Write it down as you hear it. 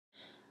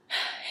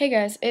Hey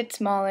guys,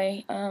 it's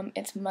Molly.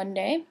 It's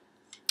Monday,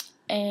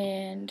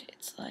 and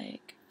it's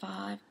like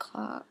 5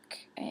 o'clock,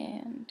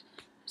 and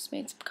I just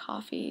made some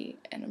coffee,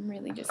 and I'm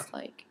really just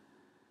like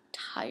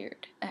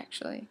tired,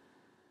 actually.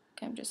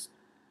 I'm just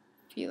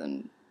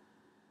feeling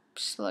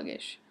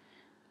sluggish.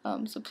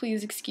 So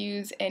please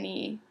excuse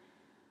any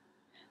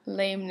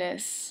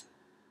lameness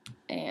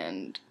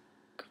and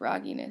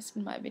grogginess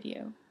in my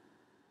video.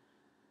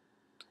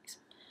 Please.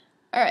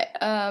 Alright,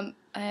 I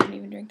haven't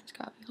even drank this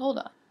coffee. Hold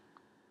on.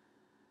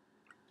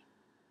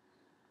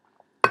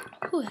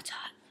 Ooh, that's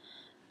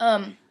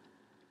hot.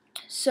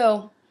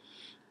 So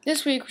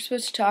this week we're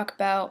supposed to talk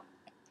about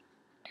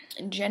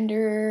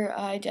gender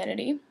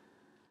identity.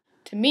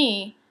 To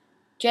me,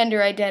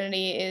 gender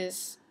identity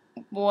is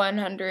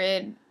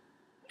 100%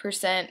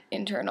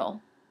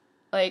 internal.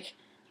 Like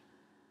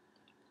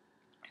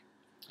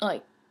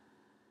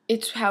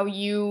it's how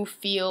you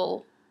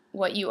feel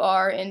what you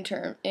are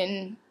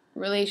in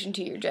relation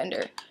to your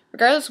gender,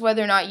 regardless of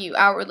whether or not you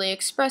outwardly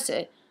express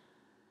it,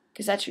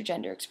 because that's your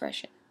gender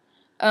expression.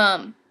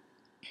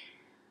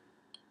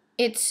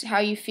 It's how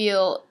you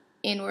feel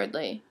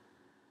inwardly.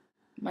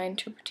 My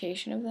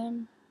interpretation of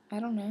them, I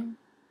don't know.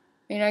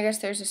 I mean, I guess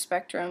there's a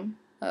spectrum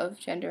of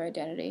gender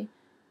identity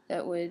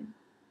that would,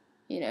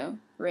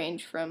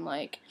 range from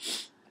like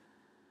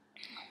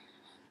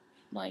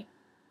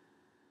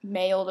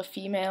male to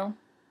female.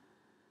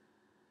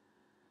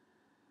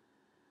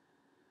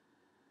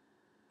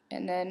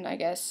 And then I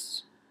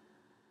guess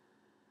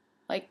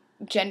like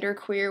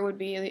genderqueer would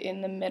be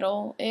in the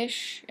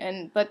middle-ish,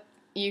 but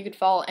you could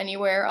fall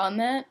anywhere on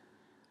that.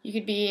 You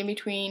could be in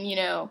between,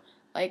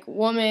 like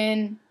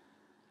woman,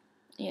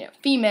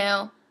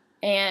 female,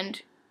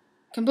 and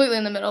completely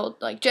in the middle,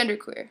 like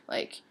genderqueer.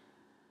 Like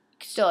you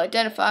can still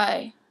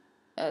identify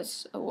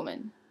as a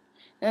woman.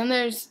 And then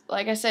there's,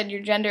 like I said, your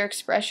gender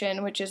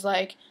expression, which is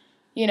like,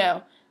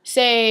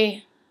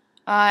 say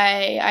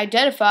I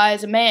identify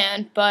as a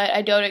man, but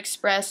I don't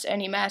express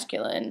any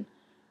masculine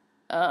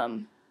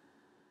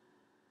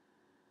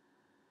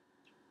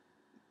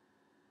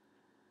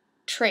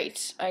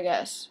traits, I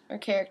guess, or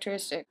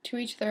characteristic. To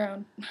each their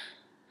own.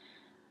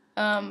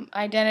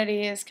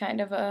 Identity is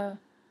kind of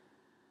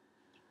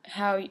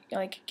how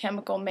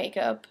chemical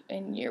makeup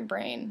in your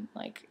brain.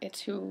 Like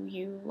it's who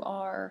you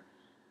are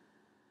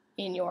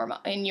in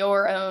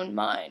your own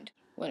mind.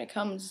 When it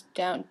comes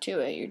down to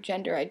it, your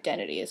gender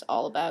identity is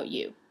all about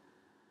you.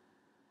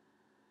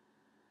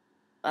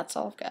 That's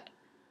all I've got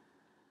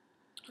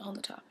on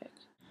the topic.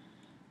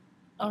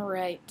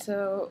 Alright,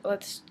 so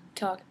let's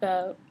talk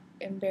about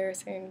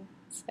embarrassing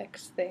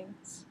sex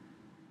things.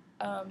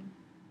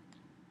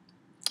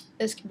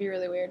 This can be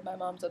really weird. My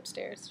mom's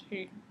upstairs.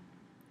 She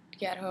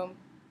got home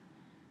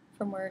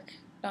from work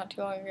not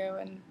too long ago,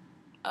 and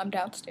I'm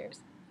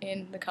downstairs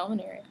in the common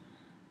area.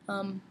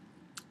 But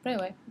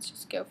anyway, let's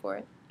just go for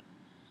it.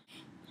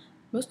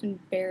 Most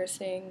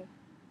embarrassing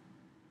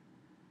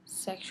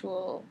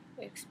sexual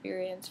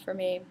experience for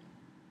me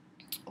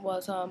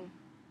was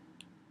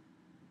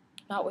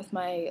not with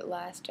my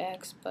last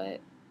ex, but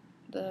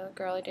the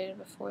girl I dated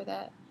before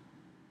that.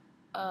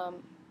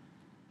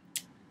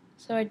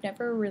 So I'd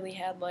never really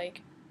had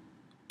like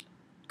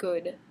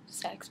good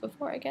sex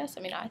before, I guess. I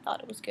mean, I thought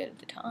it was good at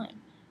the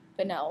time,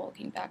 but now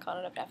looking back on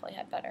it, I've definitely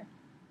had better.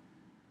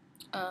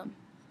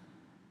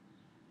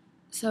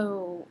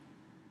 So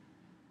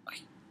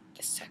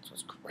the sex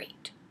was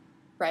great,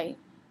 right?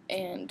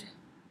 And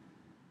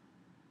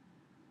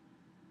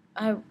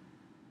I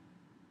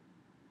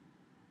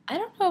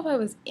don't know if I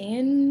was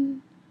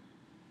in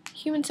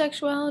human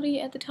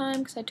sexuality at the time,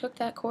 because I took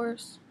that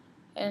course,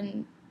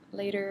 and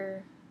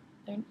later,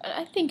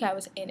 I think I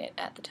was in it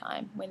at the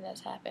time when this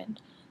happened.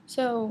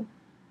 So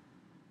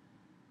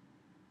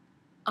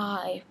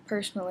I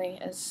personally,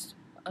 as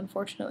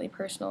unfortunately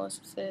personal as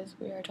this is,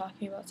 we are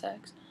talking about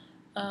sex,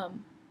 I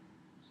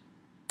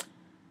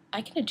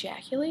can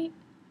ejaculate,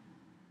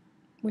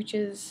 which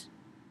is,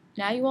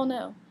 now you all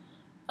know.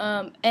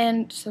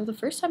 And so the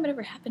first time it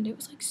ever happened, it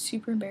was like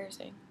super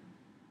embarrassing,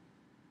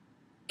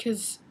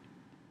 because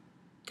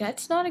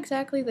that's not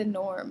exactly the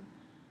norm.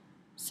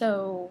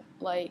 So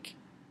like,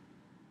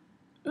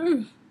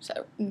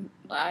 so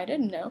I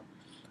didn't know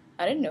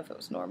if it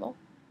was normal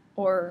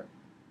or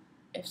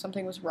if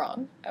something was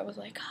wrong. I was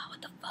like, oh,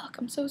 what the fuck,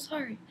 I'm so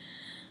sorry.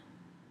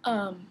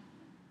 So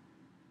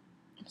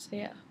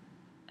yeah,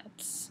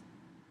 that's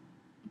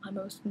my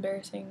most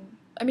embarrassing.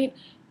 I mean,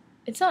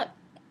 it's not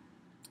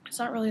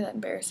really that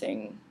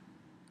embarrassing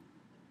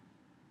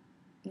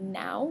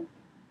now,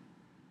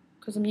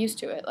 because I'm used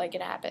to it. Like,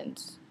 it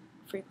happens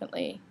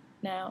frequently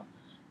now.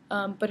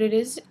 But it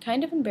is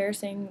kind of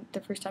embarrassing the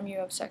first time you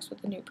have sex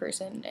with a new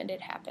person and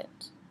it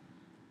happens.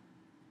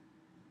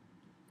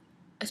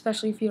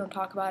 Especially if you don't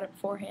talk about it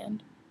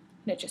beforehand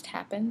and it just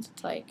happens.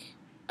 It's like,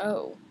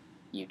 oh,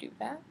 you do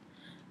that?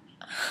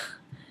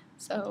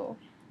 So,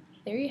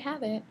 there you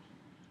have it.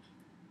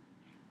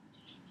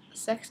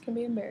 Sex can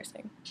be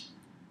embarrassing.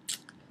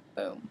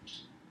 Boom.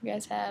 You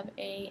guys have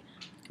a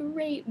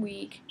great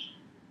week.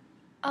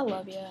 I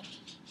love ya.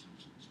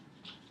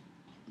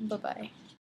 Bye-bye.